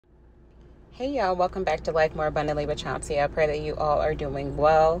Hey y'all, welcome back to Life More Abundantly with Chauncia. I pray that you all are doing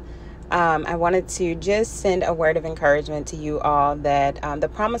well. I wanted to just send a word of encouragement to you all that the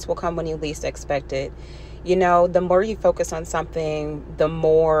promise will come when you least expect it. You know, the more you focus on something, the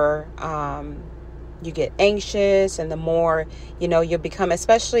more you get anxious, and the more, you'll become,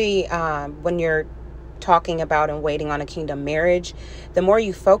 especially when you're talking about and waiting on a kingdom marriage. The more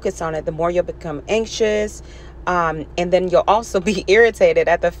you focus on it, the more you'll become anxious. And then you'll also be irritated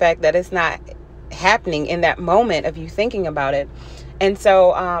at the fact that it's not happening in that moment of you thinking about it. And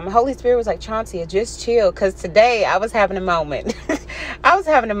so Holy Spirit was like, Chauncia, just chill. Because today I was having a moment. I was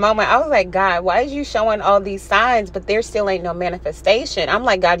like, God, why is you showing all these signs, but there still ain't no manifestation? I'm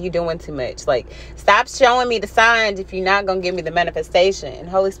like, God, you doing too much. Like, stop showing me the signs if you're not going to give me the manifestation. And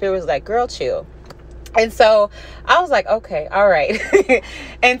Holy Spirit was like, girl, chill. And so I was like, okay, all right.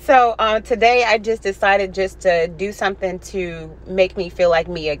 And so today I just decided just to do something to make me feel like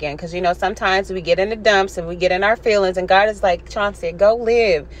me again. Because, sometimes we get in the dumps and we get in our feelings, and God is like, Chauncia, go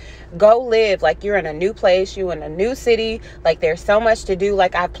live. Like, you're in a new place, you're in a new city. Like, there's so much to do.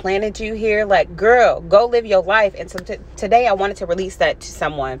 Like, I planted you here. Like, girl, go live your life. And so today I wanted to release that to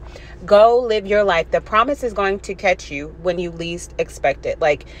someone. Go live your life. The promise is going to catch you when you least expect it.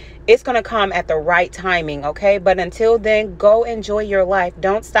 Like, it's going to come at the right timing, okay? But until then, go enjoy your life.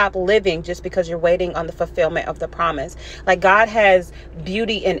 Don't stop living just because you're waiting on the fulfillment of the promise. Like, God has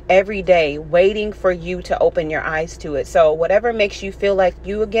beauty in every day waiting for you to open your eyes to it. So whatever makes you feel like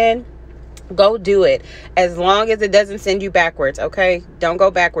you again, go do it, as long as it doesn't send you backwards, okay? Don't go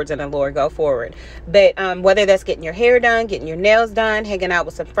backwards in the Lord, go forward. But whether that's getting your hair done, getting your nails done, hanging out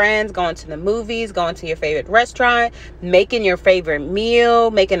with some friends, going to the movies, going to your favorite restaurant, making your favorite meal,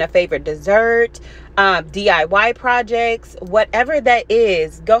 making a favorite dessert, DIY projects, whatever that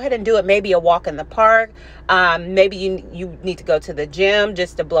is, go ahead and do it. Maybe a walk in the park. Maybe you need to go to the gym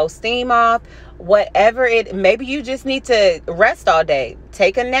just to blow steam off. Whatever maybe you just need to rest all day,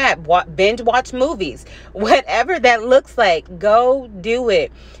 take a nap, binge watch movies, whatever that looks like, go do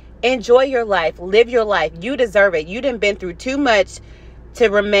it. Enjoy your life, live your life. You deserve it. You done been through too much to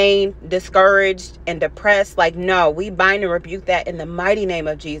remain discouraged and depressed. Like, no, we bind and rebuke that in the mighty name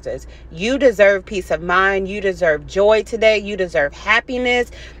of Jesus. You deserve peace of mind. You deserve joy today. You deserve happiness,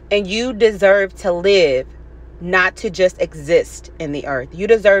 and you deserve to live, not to just exist in the earth. You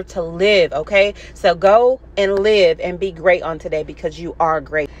deserve to live, okay? So go and live and be great on today, because you are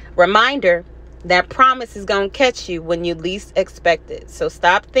great. Reminder, that promise is going to catch you when you least expect it. So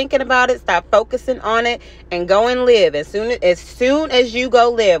stop thinking about it, stop focusing on it, and go and live. As soon as you go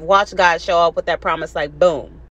live, watch God show up with that promise like boom.